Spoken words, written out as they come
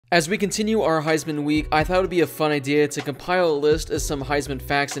As we continue our Heisman week, I thought it would be a fun idea to compile a list of some Heisman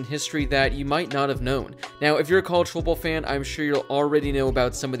facts in history that you might not have known. Now, if you're a college football fan, I'm sure you'll already know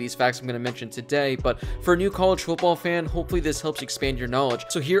about some of these facts I'm going to mention today, but for a new college football fan, hopefully this helps expand your knowledge.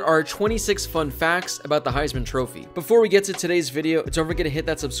 So here are 26 fun facts about the Heisman Trophy. Before we get to today's video, don't forget to hit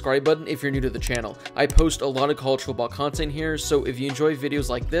that subscribe button if you're new to the channel. I post a lot of college football content here, so if you enjoy videos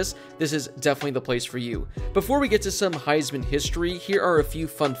like this is definitely the place for you. Before we get to some Heisman history, here are a few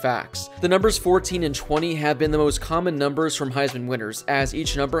fun facts. The numbers 14 and 20 have been the most common numbers from Heisman winners, as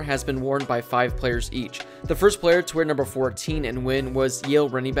each number has been worn by 5 players each. The first player to wear number 14 and win was Yale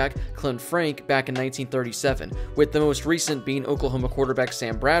running back Clint Frank back in 1937, with the most recent being Oklahoma quarterback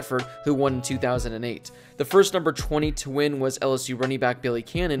Sam Bradford, who won in 2008. The first number 20 to win was LSU running back Billy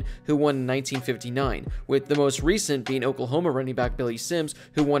Cannon, who won in 1959, with the most recent being Oklahoma running back Billy Sims,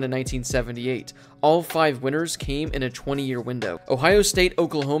 who won in 1978. All 5 winners came in a 20-year window. Ohio State,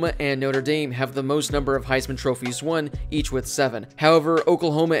 Oklahoma, and Notre Dame have the most number of Heisman trophies won, each with 7. However,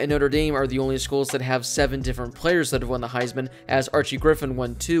 Oklahoma and Notre Dame are the only schools that have 7 different players that have won the Heisman, as Archie Griffin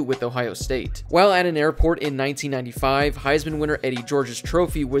won 2 with Ohio State. While at an airport in 1995, Heisman winner Eddie George's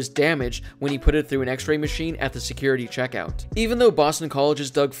trophy was damaged when he put it through an x-ray machine at the security checkout. Even though Boston College's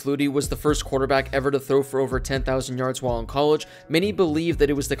Doug Flutie was the first quarterback ever to throw for over 10,000 yards while in college, many believe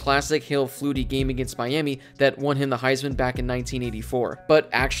that it was the classic Hill-Flutie game against Miami that won him the Heisman back in 1984. But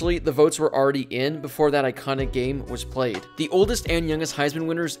actually, the votes were already in before that iconic game was played. The oldest and youngest Heisman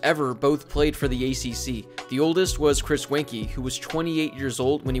winners ever both played for the ACC. The oldest was Chris Weinke, who was 28 years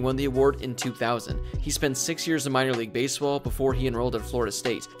old when he won the award in 2000. He spent 6 years in minor league baseball before he enrolled at Florida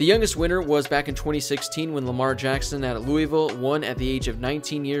State. The youngest winner was back in 2016 when Lamar Jackson at Louisville won at the age of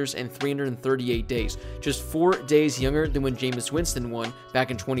 19 years and 338 days, just 4 days younger than when Jameis Winston won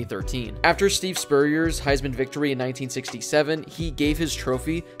back in 2013. After Steve Spurrier's Heisman victory in 1967, he gave his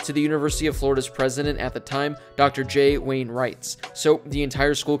trophy to the University of Florida's president at the time, Dr. J. Wayne Wrights, so the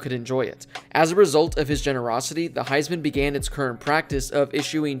entire school could enjoy it. As a result of his generosity, the Heisman began its current practice of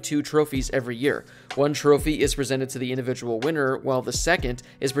issuing 2 trophies every year. One trophy is presented to the individual winner, while the second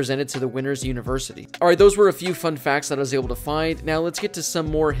is presented to the winner's university. Alright, those were a few fun facts that I was able to find. Now let's get to some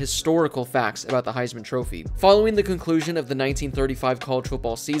more historical facts about the Heisman Trophy. Following the conclusion of the 1935 college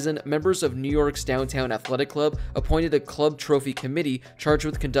football season, members of New York's Downtown Athletic Club appointed a club trophy committee charged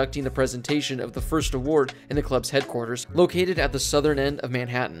with conducting the presentation of the first award in the club's headquarters, located at the southern end of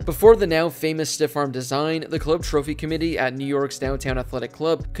Manhattan. Before the now famous stiff-arm design, the club trophy committee at New York's Downtown Athletic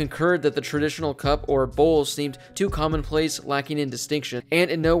Club concurred that the traditional cup or bowl seemed too commonplace, lacking in distinction, and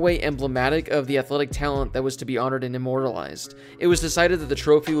in no way emblematic of the athletic talent that was to be honored and immortalized. It was decided that the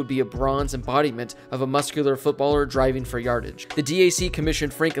trophy would be a bronze embodiment of a muscular footballer driving for yardage. The DAC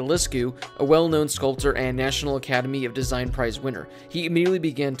commissioned Frank Eliscu, a well-known sculptor and National Academy of Design Prize winner. He immediately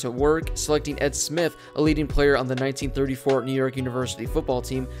began to work, selecting Ed Smith, a leading player on the 1934 New York University football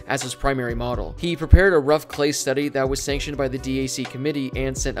team, as his primary model. He prepared a rough clay study that was sanctioned by the DAC committee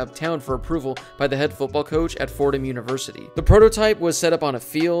and sent uptown for approval by the head football coach at Fordham University. The prototype was set up on a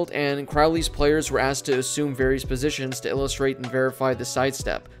field, and Crowley's players were asked to assume various positions to illustrate and verify the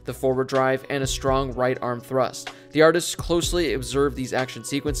sidestep, the forward drive, and a strong right arm thrust. The artist closely observed these action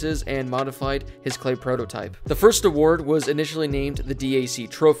sequences and modified his clay prototype. The first award was initially named the DAC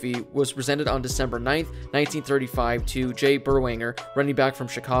Trophy, was presented on December 9th, 1935 to Jay Berwanger, running back from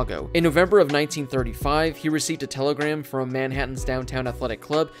Chicago. In November of 1935, he received a telegram from Manhattan's Downtown Athletic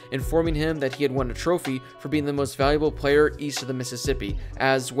Club informing him that he had won a trophy for being the most valuable player east of the Mississippi,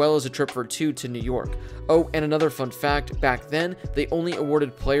 as well as a trip for 2 to New York. Oh, and another fun fact, back then, they only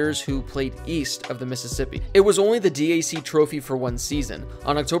awarded players who played east of the Mississippi. It was only the DAC Trophy for 1 season.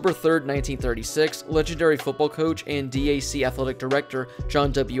 On October 3rd, 1936, legendary football coach and DAC athletic director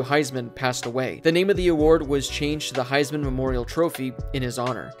John W. Heisman passed away. The name of the award was changed to the Heisman Memorial Trophy in his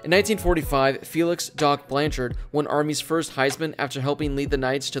honor. In 1945, Felix Doc Blanchard won Army's first Heisman after helping lead the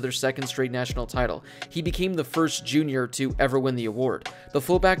Knights to their 2nd straight national title. He became the first junior to ever win the award. The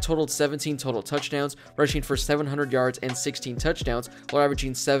fullback totaled 17 total touchdowns, rushing for 700 yards and 16 touchdowns while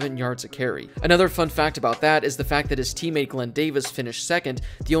averaging 7 yards a carry. Another fun fact about that is the fact that his teammate Glenn Davis finished 2nd,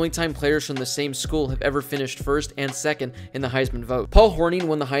 the only time players from the same school have ever finished 1st and 2nd in the Heisman vote. Paul Hornung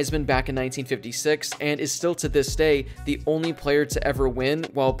won the Heisman back in 1956 and is still to this day the only player to ever win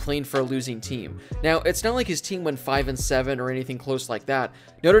while playing for a losing team. Now, it's not like his team went 5-7 or anything close like that.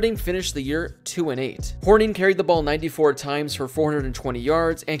 Notre Dame finished the year 2-8. Hornung carried the ball 94 times for 420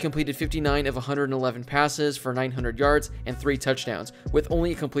 yards and completed 59 of 111 passes for 900 yards and 3 touchdowns, with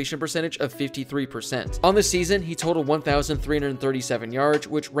only a completion percentage of 53%. On the season, season, he totaled 1,337 yards,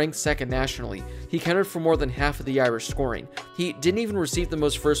 which ranked second nationally. He counted for more than half of the Irish scoring. He didn't even receive the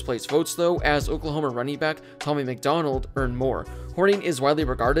most first-place votes, though, as Oklahoma running back Tommy McDonald earned more. Horning is widely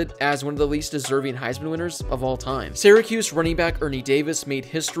regarded as one of the least deserving Heisman winners of all time. Syracuse running back Ernie Davis made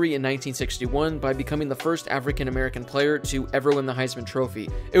history in 1961 by becoming the first African-American player to ever win the Heisman Trophy.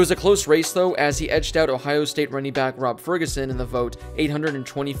 It was a close race, though, as he edged out Ohio State running back Rob Ferguson in the vote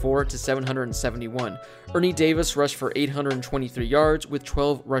 824 to 771. Ernie Davis rushed for 823 yards with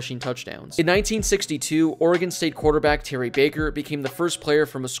 12 rushing touchdowns. In 1962, Oregon State quarterback Terry Baker became the first player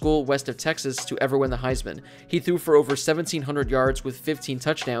from a school west of Texas to ever win the Heisman. He threw for over 1,700 yards with 15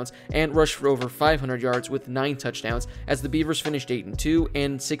 touchdowns and rushed for over 500 yards with 9 touchdowns as the Beavers finished 8-2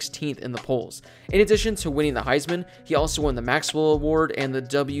 and 16th in the polls. In addition to winning the Heisman, he also won the Maxwell Award and the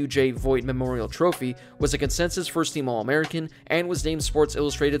W.J. Voigt Memorial Trophy, was a consensus first-team All-American, and was named Sports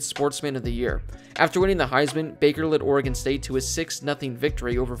Illustrated Sportsman of the Year. After winning the Heisman, Baker led Oregon State to a 6-0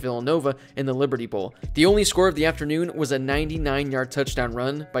 victory over Villanova in the Liberty Bowl. The only score of the afternoon was a 99-yard touchdown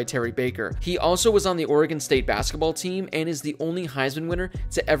run by Terry Baker. He also was on the Oregon State basketball team and is the only Heisman winner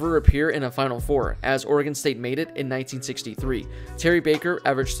to ever appear in a Final Four, as Oregon State made it in 1963. Terry Baker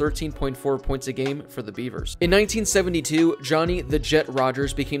averaged 13.4 points a game for the Beavers. In 1972, Johnny the Jet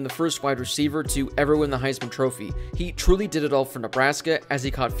Rodgers became the first wide receiver to ever win the Heisman Trophy. He truly did it all for Nebraska, as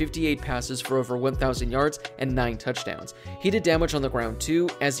he caught 58 passes for over 1,000 yards and 9 touchdowns. He did damage on the ground too,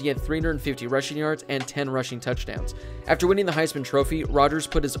 as he had 350 rushing yards and 10 rushing touchdowns. After winning the Heisman Trophy, Rodgers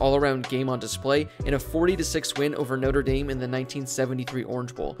put his all-around game on display in a 40-6 win over Notre Dame in the 1973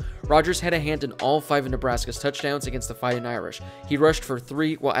 Orange Bowl. Rodgers had a hand in all 5 of Nebraska's touchdowns against the Fighting Irish. He rushed for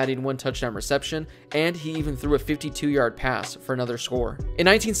 3 while adding 1 touchdown reception, and he even threw a 52-yard pass for another score. In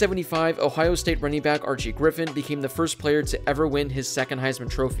 1975, Ohio State running back Archie Griffin became the first player to ever win his second Heisman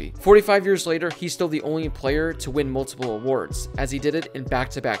Trophy. 45 years later, he's still the only player to win multiple awards, as he did it in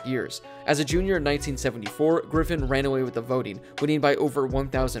back-to-back years. As a junior in 1974, Griffin ran away with the voting, winning by over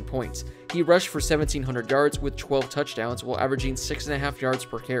 1,000 points. He rushed for 1,700 yards with 12 touchdowns while averaging 6.5 yards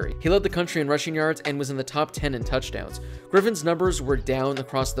per carry. He led the country in rushing yards and was in the top 10 in touchdowns. Griffin's numbers were down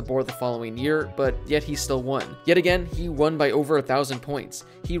across the board the following year, but yet he still won. Yet again, he won by over 1,000 points.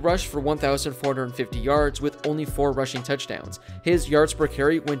 He rushed for 1,450 yards with only 4 rushing touchdowns. His yards per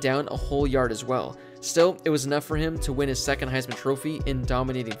carry went down a whole yard as well. Still, it was enough for him to win his second Heisman Trophy in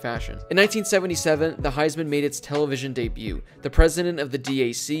dominating fashion. In 1977, the Heisman made its television debut. The president of the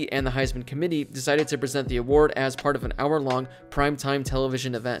DAC and the Heisman Committee decided to present the award as part of an hour-long primetime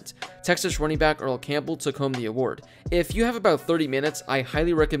television event. Texas running back Earl Campbell took home the award. If you have about 30 minutes, I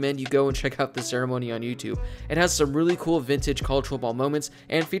highly recommend you go and check out the ceremony on YouTube. It has some really cool vintage college football moments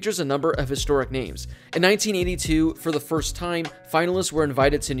and features a number of historic names. In 1982, for the first time, finalists were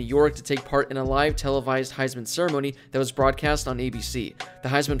invited to New York to take part in a live televised Heisman ceremony that was broadcast on ABC. The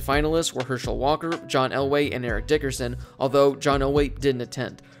Heisman finalists were Herschel Walker, John Elway, and Eric Dickerson, although John Elway didn't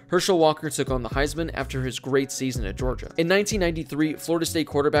attend. Herschel Walker took home the Heisman after his great season at Georgia. In 1993, Florida State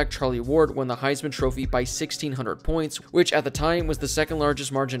quarterback Charlie Ward won the Heisman Trophy by 1,600 points, which at the time was the second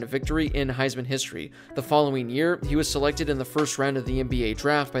largest margin of victory in Heisman history. The following year, he was selected in the first round of the NBA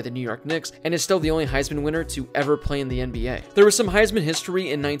draft by the New York Knicks and is still the only Heisman winner to ever play in the NBA. There was some Heisman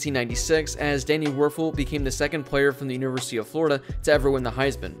history in 1996 as Danny Wuerffel became the second player from the University of Florida to ever win the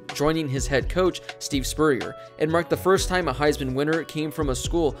Heisman, joining his head coach, Steve Spurrier. It marked the first time a Heisman winner came from a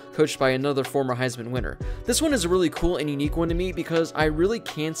school coached by another former Heisman winner. This one is a really cool and unique one to me because I really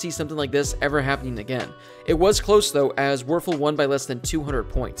can't see something like this ever happening again. It was close though, as Wuerffel won by less than 200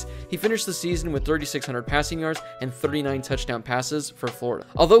 points. He finished the season with 3,600 passing yards and 39 touchdown passes for Florida.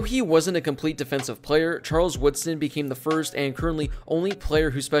 Although he wasn't a complete defensive player, Charles Woodson became the first and currently only player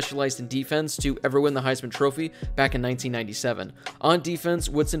who specialized in defense to ever win the Heisman Trophy back in 1997. On defense,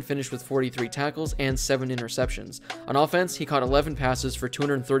 Woodson finished with 43 tackles and 7 interceptions. On offense, he caught 11 passes for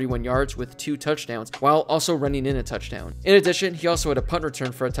 231 yards with 2 touchdowns, while also running in a touchdown. In addition, he also had a punt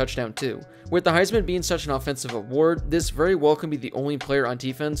return for a touchdown too. With the Heisman being such an offensive award, this very well can be the only player on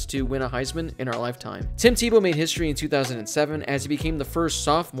defense to win a Heisman in our lifetime. Tim Tebow made history in 2007 as he became the first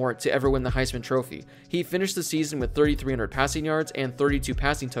sophomore to ever win the Heisman Trophy. He finished the season with 3,300 passing yards and 32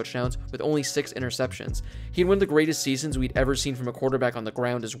 passing touchdowns with only 6 interceptions. He had one of the greatest seasons we'd ever seen from a quarterback on the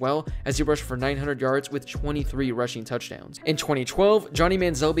ground as well, as he rushed for 900 yards with 23 rushing touchdowns. In 2012, Johnny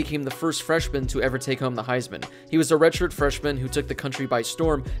Manziel became the first freshman to ever take home the Heisman. He was a redshirt freshman who took the country by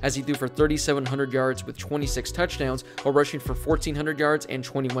storm as he threw for 3,700 yards with 26 touchdowns while rushing for 1,400 yards and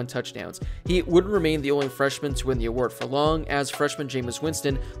 21 touchdowns. He wouldn't remain the only freshman to win the award for long, as freshman Jameis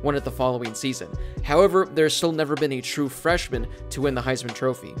Winston won it the following season. However, there's still never been a true freshman to win the Heisman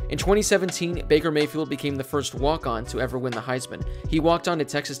Trophy. In 2017, Baker Mayfield became the first walk-on to ever win the Heisman. He walked on to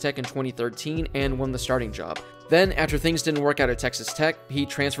Texas Tech in 2013 and won the starting job. Then, after things didn't work out at Texas Tech, he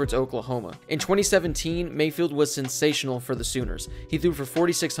transferred to Oklahoma. In 2017, Mayfield was sensational for the Sooners. He threw for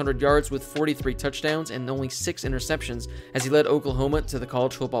 4,600 yards with 43 touchdowns and only 6 interceptions as he led Oklahoma to the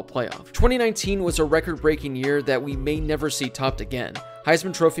college football playoff. 2019 was a record-breaking year that we may never see topped again.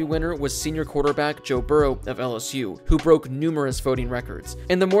 Heisman Trophy winner was senior quarterback Joe Burrow of LSU, who broke numerous voting records.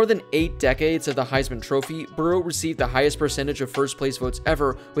 In the more than 8 decades of the Heisman Trophy, Burrow received the highest percentage of first-place votes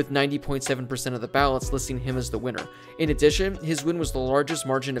ever, with 90.7% of the ballots listing him as the winner. In addition, his win was the largest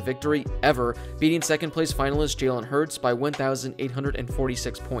margin of victory ever, beating second-place finalist Jalen Hurts by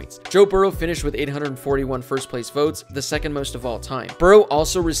 1,846 points. Joe Burrow finished with 841 first-place votes, the second most of all time. Burrow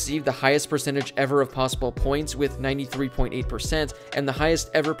also received the highest percentage ever of possible points with 93.8%, and the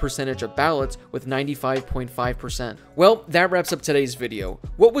highest ever percentage of ballots with 95.5%. Well, that wraps up today's video.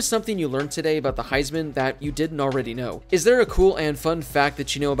 What was something you learned today about the Heisman that you didn't already know? Is there a cool and fun fact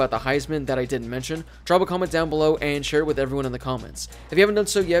that you know about the Heisman that I didn't mention? Drop a comment down below and share it with everyone in the comments. If you haven't done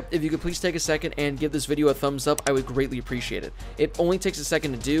so yet, if you could please take a second and give this video a thumbs up, I would greatly appreciate it. It only takes a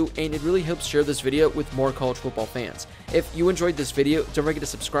second to do, and it really helps share this video with more college football fans. If you enjoyed this video, don't forget to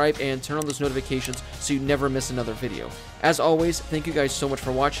subscribe and turn on those notifications so you never miss another video. As always, thank you guys so much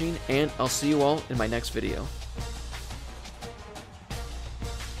for watching, and I'll see you all in my next video.